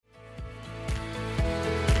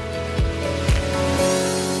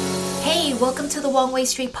welcome to the Wong Way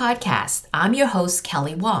Street Podcast. I'm your host,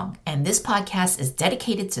 Kelly Wong, and this podcast is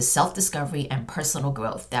dedicated to self-discovery and personal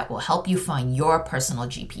growth that will help you find your personal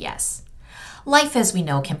GPS. Life, as we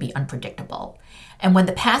know, can be unpredictable, and when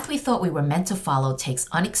the path we thought we were meant to follow takes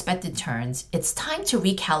unexpected turns, it's time to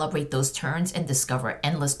recalibrate those turns and discover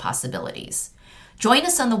endless possibilities. Join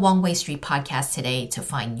us on the Wong Way Street Podcast today to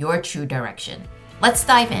find your true direction. Let's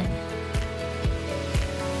dive in.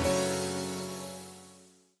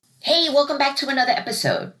 Hey, welcome back to another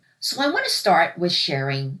episode. So I want to start with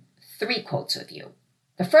sharing 3 quotes with you.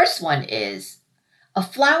 The first one is, a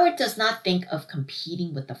flower does not think of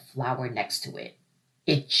competing with the flower next to it.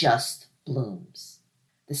 It just blooms.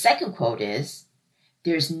 The second quote is,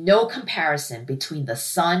 there's no comparison between the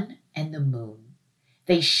sun and the moon.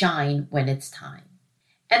 They shine when it's time.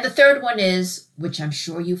 And the third one is, which I'm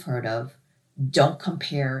sure you've heard of, don't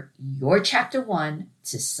compare your chapter 1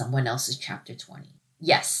 to someone else's chapter 20.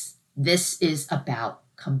 Yes, this is about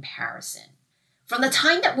comparison. From the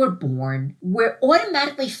time that we're born, we're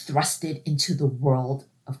automatically thrusted into the world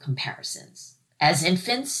of comparisons. As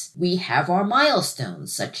infants, we have our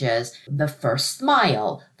milestones, such as the first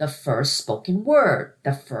smile, the first spoken word,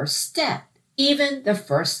 the first step, even the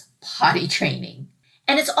first potty training.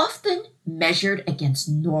 And it's often measured against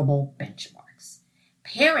normal benchmarks.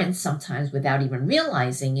 Parents, sometimes without even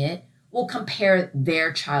realizing it, will compare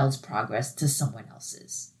their child's progress to someone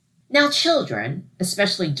else's. Now, children,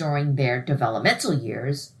 especially during their developmental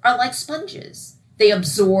years, are like sponges. They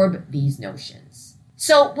absorb these notions.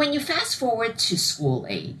 So when you fast forward to school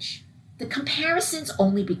age, the comparisons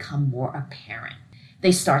only become more apparent.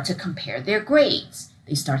 They start to compare their grades.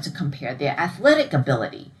 They start to compare their athletic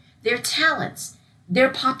ability, their talents, their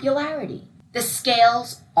popularity. The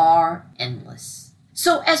scales are endless.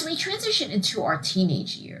 So as we transition into our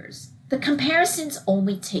teenage years, the comparisons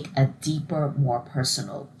only take a deeper, more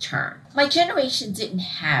personal turn. My generation didn't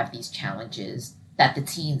have these challenges that the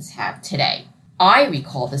teens have today. I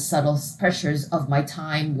recall the subtle pressures of my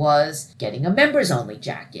time was getting a members-only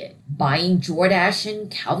jacket, buying Jordache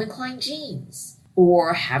and Calvin Klein jeans,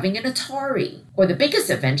 or having an Atari, or the biggest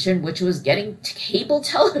invention, which was getting cable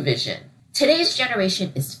television. Today's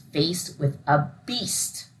generation is faced with a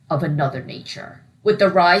beast of another nature. With the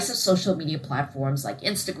rise of social media platforms like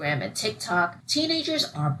Instagram and TikTok,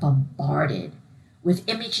 teenagers are bombarded with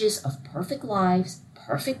images of perfect lives,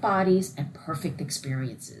 perfect bodies, and perfect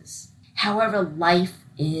experiences. However, life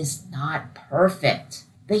is not perfect.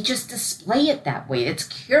 They just display it that way. It's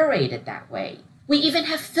curated that way. We even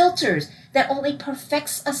have filters that only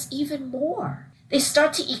perfects us even more. They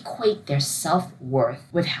start to equate their self-worth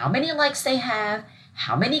with how many likes they have,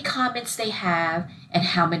 how many comments they have, and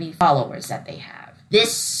how many followers that they have.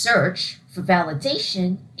 This search for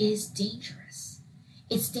validation is dangerous.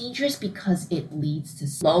 It's dangerous because it leads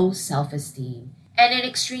to low self-esteem and, in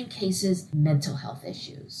extreme cases, mental health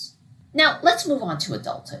issues. Now, let's move on to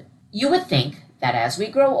adulthood. You would think that as we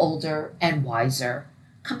grow older and wiser,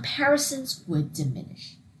 comparisons would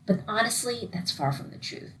diminish. But honestly, that's far from the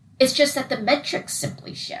truth. It's just that the metrics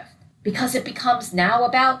simply shift because it becomes now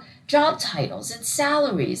about job titles and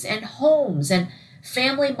salaries and homes and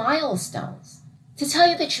family milestones. To tell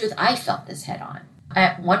you the truth, I felt this head on.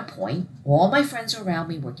 At one point, all my friends around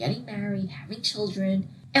me were getting married, having children,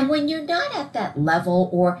 and when you're not at that level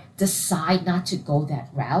or decide not to go that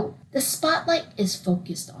route, the spotlight is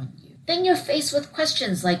focused on you. Then you're faced with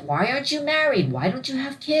questions like, why aren't you married? Why don't you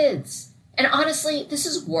have kids? And honestly, this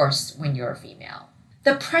is worse when you're a female.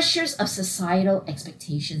 The pressures of societal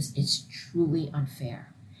expectations is truly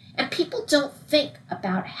unfair. And people don't think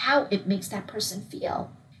about how it makes that person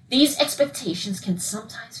feel. These expectations can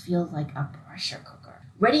sometimes feel like a pressure cooker,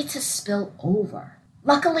 ready to spill over.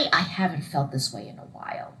 Luckily, I haven't felt this way in a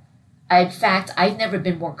while. In fact, I've never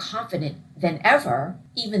been more confident than ever,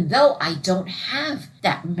 even though I don't have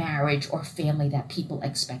that marriage or family that people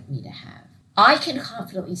expect me to have. I can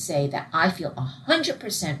confidently say that I feel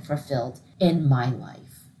 100% fulfilled in my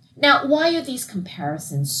life. Now, why are these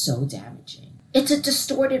comparisons so damaging? It's a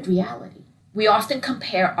distorted reality. We often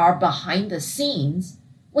compare our behind the scenes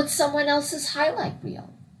with someone else's highlight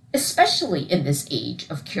reel, especially in this age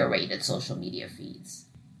of curated social media feeds.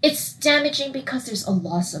 It's damaging because there's a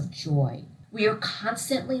loss of joy. We are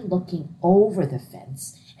constantly looking over the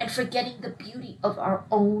fence and forgetting the beauty of our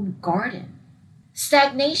own garden.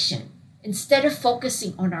 Stagnation. Instead of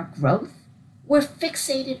focusing on our growth, we're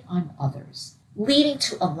fixated on others, leading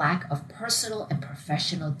to a lack of personal and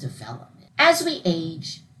professional development. As we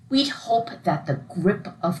age, we'd hope that the grip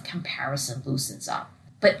of comparison loosens up.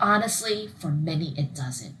 But honestly, for many, it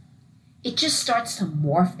doesn't. It just starts to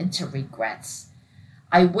morph into regrets.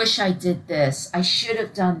 I wish I did this. I should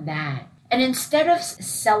have done that. And instead of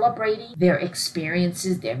celebrating their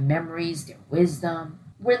experiences, their memories, their wisdom,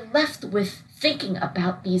 we're left with thinking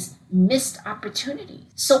about these missed opportunities.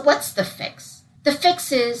 So what's the fix? The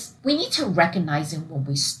fix is we need to recognize when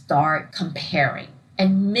we start comparing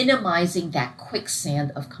and minimizing that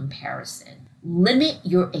quicksand of comparison. Limit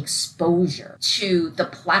your exposure to the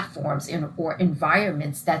platforms or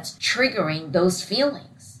environments that's triggering those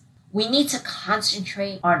feelings. We need to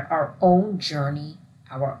concentrate on our own journey,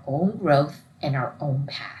 our own growth, and our own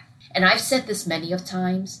path. And I've said this many of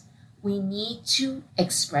times, we need to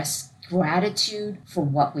express gratitude for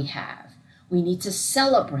what we have. We need to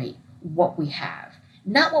celebrate what we have,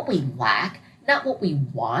 not what we lack, not what we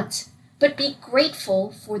want, but be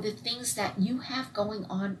grateful for the things that you have going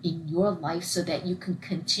on in your life so that you can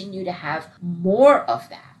continue to have more of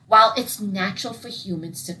that. While it's natural for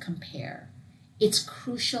humans to compare, it's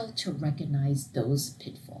crucial to recognize those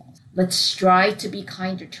pitfalls. Let's strive to be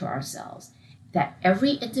kinder to ourselves, that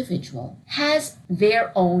every individual has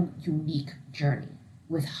their own unique journey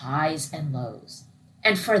with highs and lows.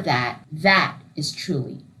 And for that is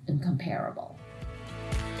truly incomparable.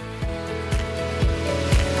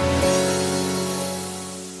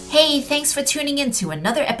 Hey, thanks for tuning in to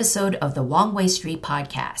another episode of the Wong Wei Street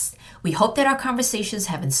podcast. We hope that our conversations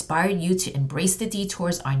have inspired you to embrace the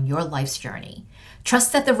detours on your life's journey.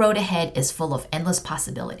 Trust that the road ahead is full of endless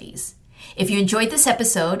possibilities. If you enjoyed this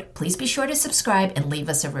episode, please be sure to subscribe and leave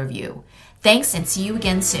us a review. Thanks, and see you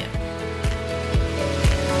again soon.